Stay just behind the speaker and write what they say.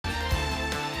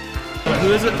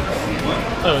Who is it?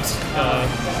 Oh, it's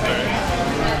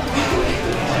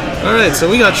Alright, so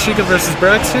we got Shika versus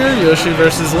Brax here, Yoshi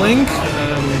versus Link.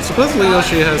 Supposedly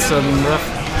Yoshi has some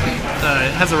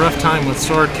has a rough time with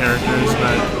sword characters,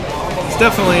 but it's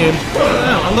definitely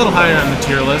a little higher on the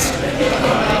tier list.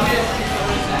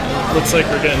 Looks like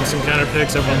we're getting some counter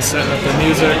picks, everyone's setting up the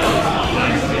music.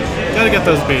 Gotta get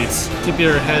those beats, keep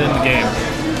your head in the game.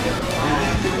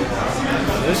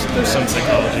 There's some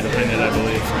psychology behind it, I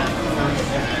believe.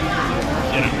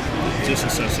 Just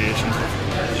associations with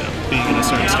being in a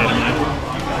certain state of mind.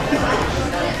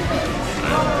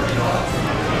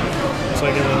 Looks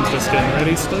like everyone's just getting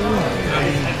ready still.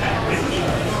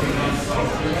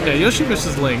 Yeah, Yoshi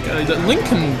versus Link. Link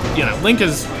can, Link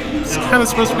is kind of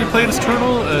supposed to be played as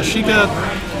Turtle. Shika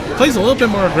plays a little bit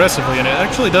more aggressively, and it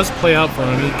actually does play out for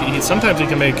him. Sometimes he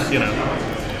can make,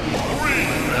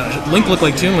 Link look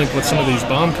like Toon Link with some of these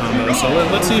bomb combos. So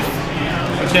let's see if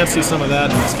we can't see some of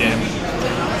that in this game.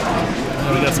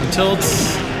 We got some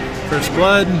tilts, first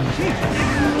blood. We're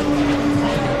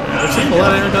seeing a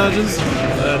lot of air dodges,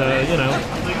 but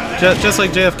just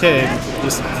like JFK,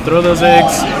 just throw those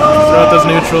eggs, throw out those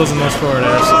neutrals and those forward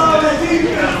airs.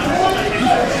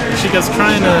 Shika's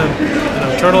trying to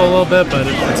turtle a little bit, but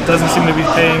it doesn't seem to be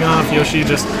paying off. Yoshi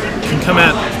just can come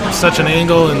at such an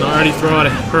angle and already throw out a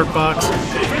hurt box.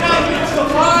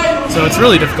 So it's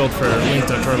really difficult for Link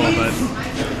to turtle, but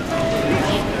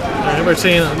we're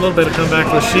seeing a little bit of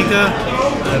comeback with Shika.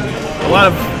 A lot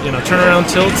of turnaround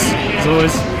tilts is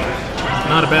always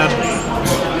not a bad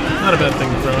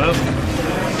thing to throw out.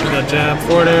 We got jab,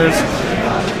 forward airs,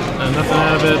 nothing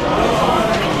out of it.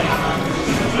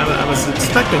 I was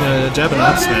expecting a jab and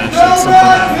up smash. That's something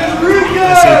that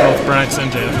I see both Brax and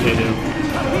JFK do.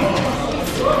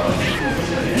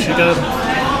 Shika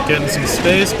getting some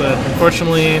space, but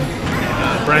unfortunately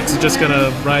Brax is just gonna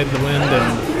ride the wind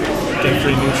and get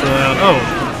free neutral out. Oh!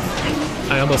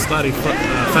 I almost thought he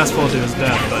fast forward to his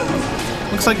death, but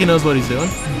looks like he knows what he's doing.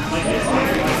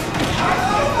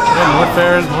 Yeah, more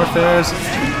fairs.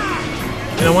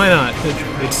 Why not?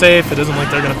 It's safe, it isn't like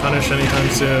they're going to punish anytime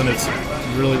soon. It's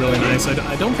really, really nice.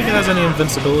 I don't think it has any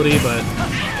invincibility, but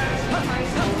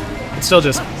it's still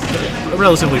just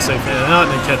relatively safe in and out,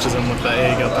 and it catches him with the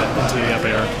egg up into the up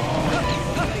air.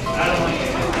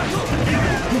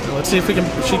 Let's see if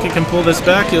Shika can pull this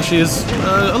back. Yoshi is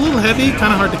a little heavy,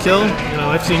 kind of hard to kill.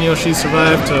 I've seen Yoshi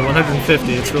survive to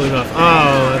 150. It's really rough.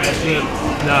 Oh,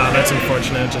 that's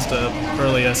unfortunate. Just a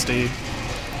early SD.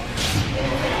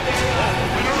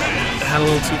 I had a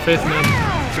little too much faith in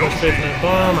that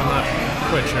bomb. I'm not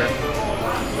quite sure.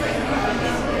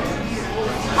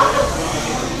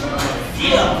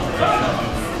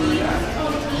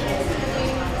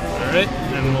 All right,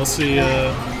 and we'll see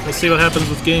what happens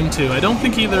with game 2. I don't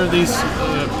think either of these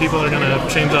people are going to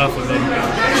change off of them.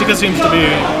 Shika seems to be,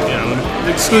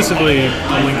 exclusively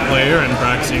a Link player, and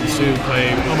Brax seems to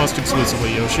play almost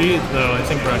exclusively Yoshi, though I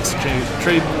think Brax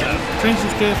trades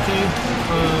with JFK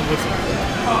with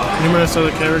numerous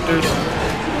other characters.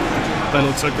 But it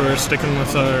looks like we're sticking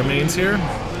with our mains here,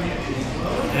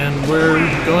 and we're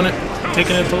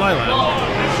taking it to Lilat.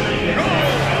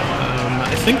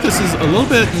 I think this is a little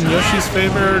bit in Yoshi's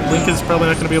favor. Link is probably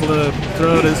not going to be able to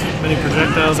throw out as many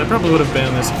projectiles. I probably would have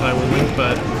banned this if I were Link,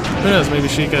 but who knows, maybe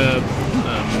Shika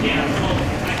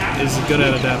is good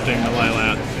at adapting to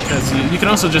Lilat, because you can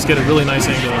also just get a really nice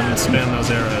angle and spam those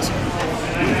arrows.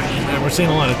 And we're seeing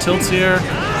a lot of tilts here.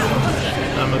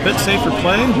 A bit safer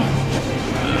play.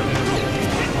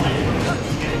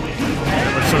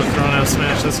 We're sort of throwing out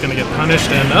smash, that's going to get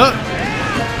punished, and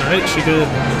alright, Shika,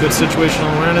 good situational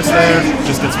awareness there,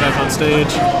 just gets back on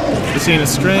stage. We're seeing a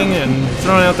string and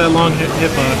throwing out that long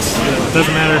hitbox. It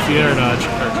doesn't matter if you air dodge.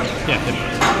 Hitbox.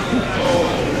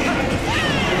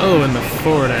 Oh, and the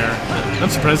forward air. I'm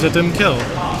surprised it didn't kill.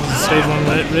 This is stage 1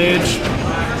 rage.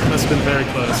 Must have been very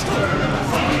close.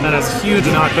 That has huge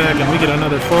knockback, and we get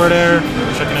another forward air.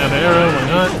 Checking out the arrow, why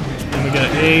not? And we got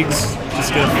eggs,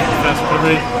 just get a fast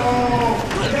recovery.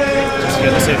 Just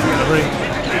get a safe recovery.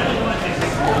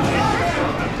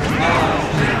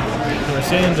 We're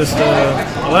seeing just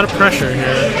a lot of pressure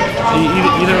here.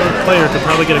 Either player could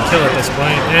probably get a kill at this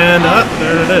point. And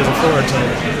there it is, a forward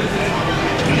tilt.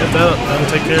 Get that,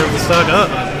 that'll take care of the stock.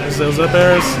 There's those up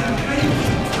airs.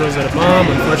 Throws out a bomb.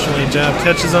 Unfortunately, jab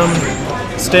catches him.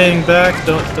 Staying back,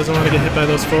 doesn't want to get hit by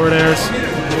those forward airs.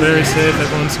 Very safe.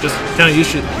 Everyone's just kind of used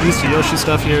to Yoshi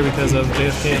stuff here because of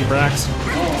JFK and Brax.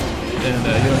 And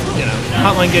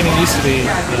Hotline Gaming used to be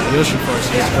Yoshi Force.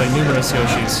 Used to play numerous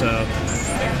Yoshis, so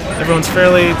everyone's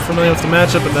fairly familiar with the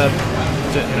matchup. But that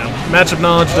matchup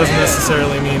knowledge doesn't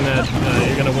necessarily mean that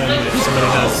you're going to win if somebody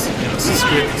has Brax is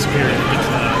superior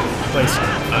place.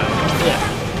 Yeah.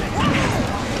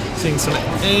 Seeing some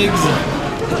eggs.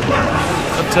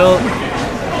 Up tilt.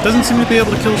 Doesn't seem to be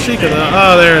able to kill Shika though.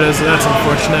 Oh, there it is. That's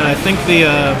unfortunate. I think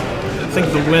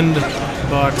the wind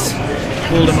box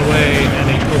pulled him away and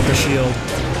he pulled the shield.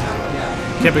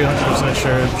 Can't be 100%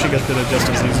 sure. Shika could have just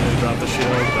as easily dropped the shield,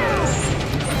 but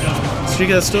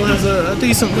Shika still has a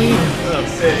decent lead.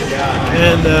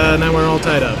 And now we're all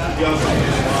tied up.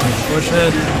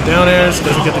 Unfortunate. Down airs,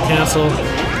 doesn't get the cancel.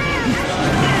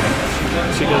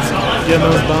 Shika's getting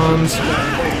those bombs.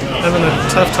 Having a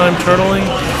tough time turtling,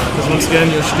 because once again,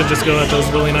 Yoshi could just go at those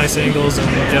really nice angles and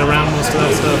get around most of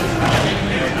that stuff.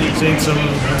 Seeing some,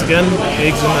 once again,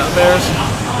 eggs and up airs.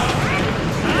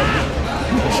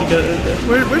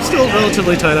 We're still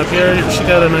relatively tied up here. She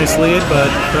got a nice lead, but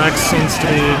Brax seems to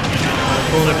be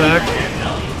pulling it back.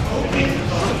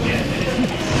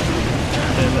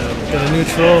 And got a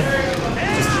neutral,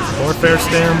 just more fair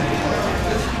spam.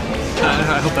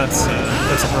 I hope that's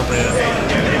appropriate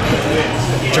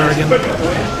jargon. I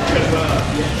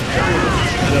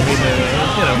don't mean to,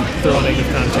 throw a negative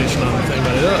connotation on the thing,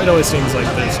 but it always seems like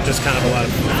there's just kind of a lot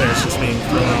of fairs just being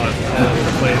thrown out all over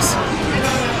the place.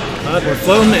 But we're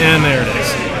floating, and there it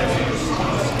is.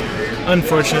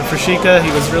 Unfortunate for Shika,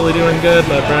 he was really doing good,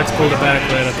 but Brax pulled it back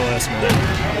right at the last minute.